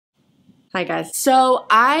Hi guys. So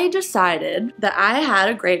I decided that I had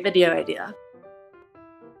a great video idea.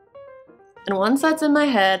 And once that's in my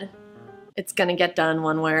head, it's gonna get done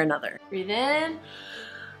one way or another. Breathe in.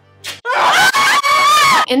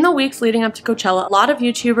 In the weeks leading up to Coachella, a lot of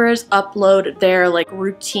YouTubers upload their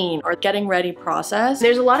routine or getting ready process.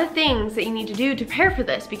 There's a lot of things that you need to do to prepare for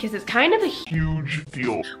this because it's kind of a huge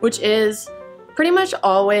deal. Which is pretty much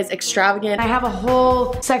always extravagant. I have a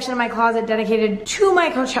whole section of my closet dedicated to my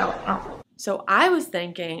Coachella. Oh. So I was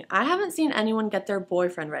thinking, I haven't seen anyone get their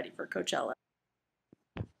boyfriend ready for Coachella.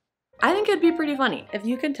 I think it'd be pretty funny. If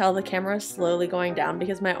you can tell, the camera is slowly going down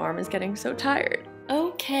because my arm is getting so tired.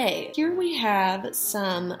 Okay, here we have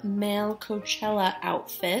some male Coachella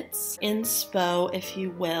outfits, inspo if you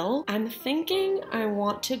will. I'm thinking I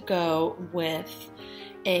want to go with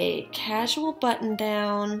a casual button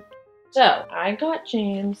down. So I got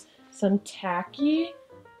James some tacky,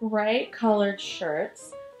 bright colored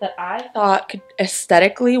shirts that I thought could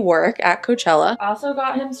aesthetically work at Coachella. I also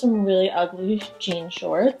got him some really ugly jean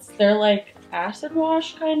shorts. They're like acid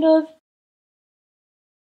wash kind of.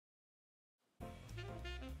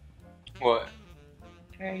 What?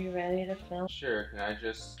 Are you ready to film? Sure, can I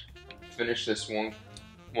just finish this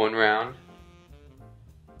one round?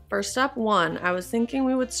 For step one, I was thinking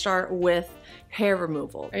we would start with hair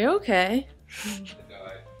removal. Are you okay? I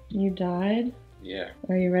died. You died? Yeah.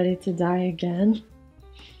 Are you ready to die again?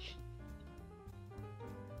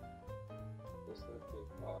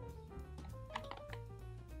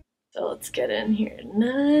 So let's get in here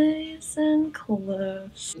nice and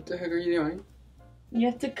close. What the heck are you doing? You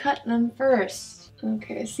have to cut them first.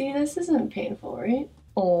 Okay, see, this isn't painful, right?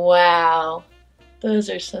 Wow, those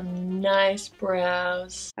are some nice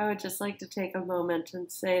brows. I would just like to take a moment and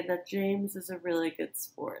say that James is a really good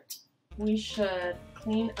sport. We should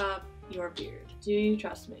clean up your beard. Do you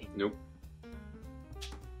trust me? Nope.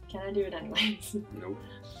 Can I do it anyways? Nope.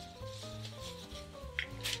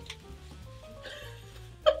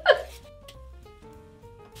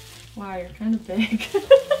 Wow, you're kind of big. Does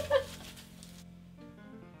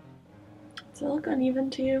it look uneven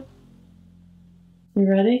to you? You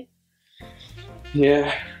ready?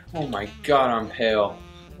 Yeah. Oh my god, I'm pale.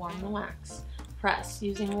 Warm the wax. Press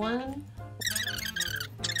using one.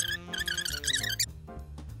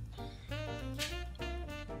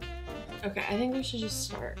 Okay, I think we should just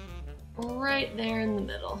start right there in the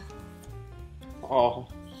middle. Oh,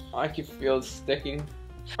 I can feel it sticking.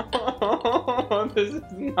 This is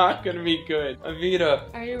not gonna be good. Avita.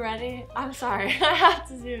 Are you ready? I'm sorry, I have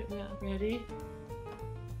to do it now. Ready?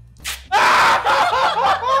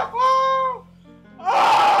 Oh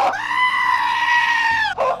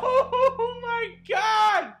my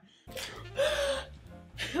god!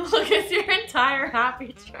 Look, it's your entire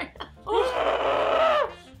happy trail.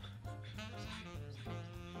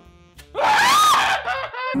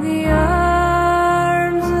 The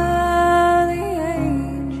arms of the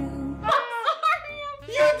angel.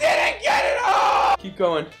 You didn't get it all! Keep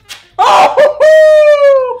going. Oh!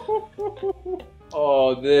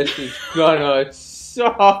 Oh, this is gonna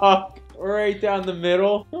suck. Right down the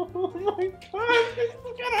middle. Oh my god, this is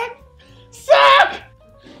gonna suck!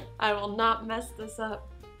 I will not mess this up.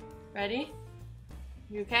 Ready?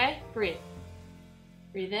 You okay? Breathe.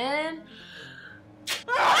 Breathe in.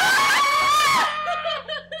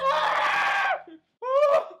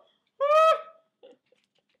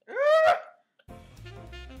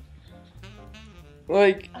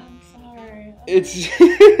 Like, I'm sorry. it's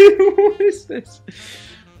what is this?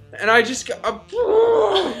 And I just got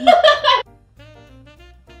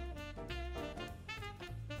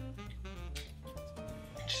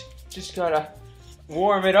just gotta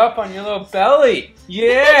warm it up on your little belly.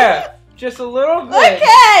 Yeah, just a little bit.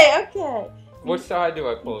 Okay, okay. What side do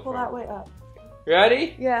I pull it Pull from? that way up.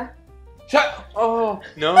 Ready? Yeah. Shut. Oh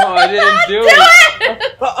no, I didn't do it.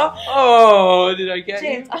 Oh, did I get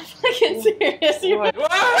James, you? I'm fucking serious. You What?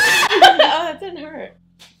 oh, that didn't hurt.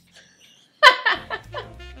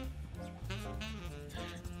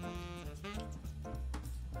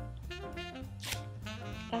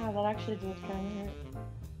 Ah, that actually did kind of hurt.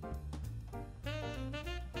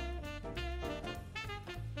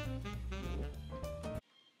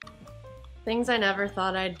 Things I never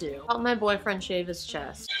thought I'd do. Help my boyfriend shave his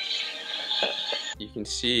chest. You can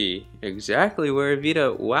see exactly where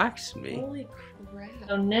Avita waxed me. Holy crap.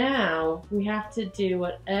 So now we have to do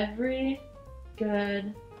what every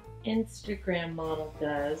good Instagram model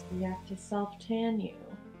does. We have to self-tan you.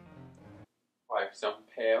 Why, 'cause I'm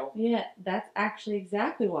pale? Yeah, that's actually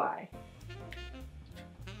exactly why.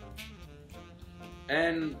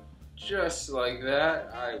 And just like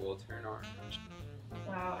that, I will turn orange.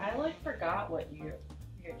 Wow, I forgot what your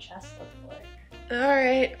your chest look like.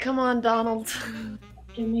 Alright, come on, Donald.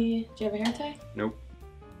 Do you have a hair tie? Nope.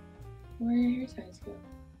 Where are your hair ties go?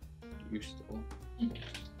 You stole.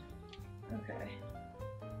 Okay.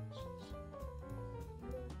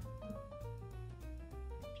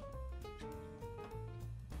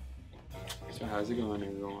 So how's it going,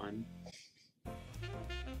 everyone?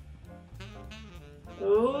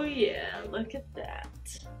 Oh yeah, look at that.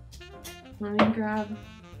 Let me grab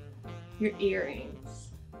your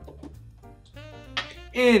earrings.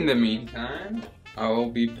 In the meantime, I will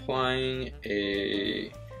be playing a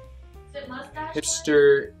Is it mustache?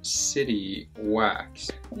 Hipster City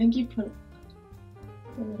wax. I think you put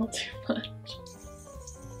a little too much.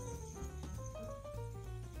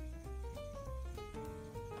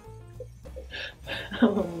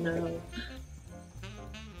 Oh no.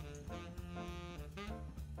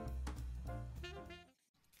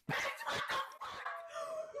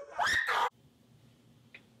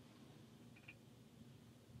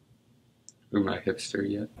 Ooh, not hipster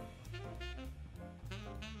yet.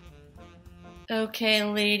 Okay,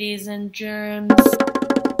 ladies and germs,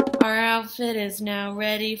 our outfit is now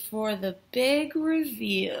ready for the big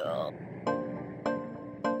reveal.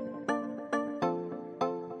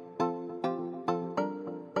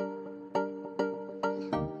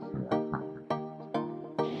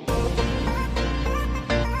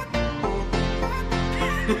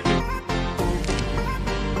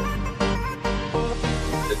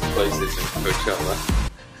 This place is in Coachella.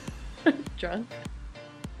 Drunk?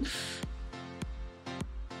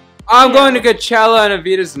 I'm going to Coachella and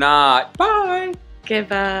Avita's not. Bye!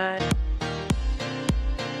 Goodbye.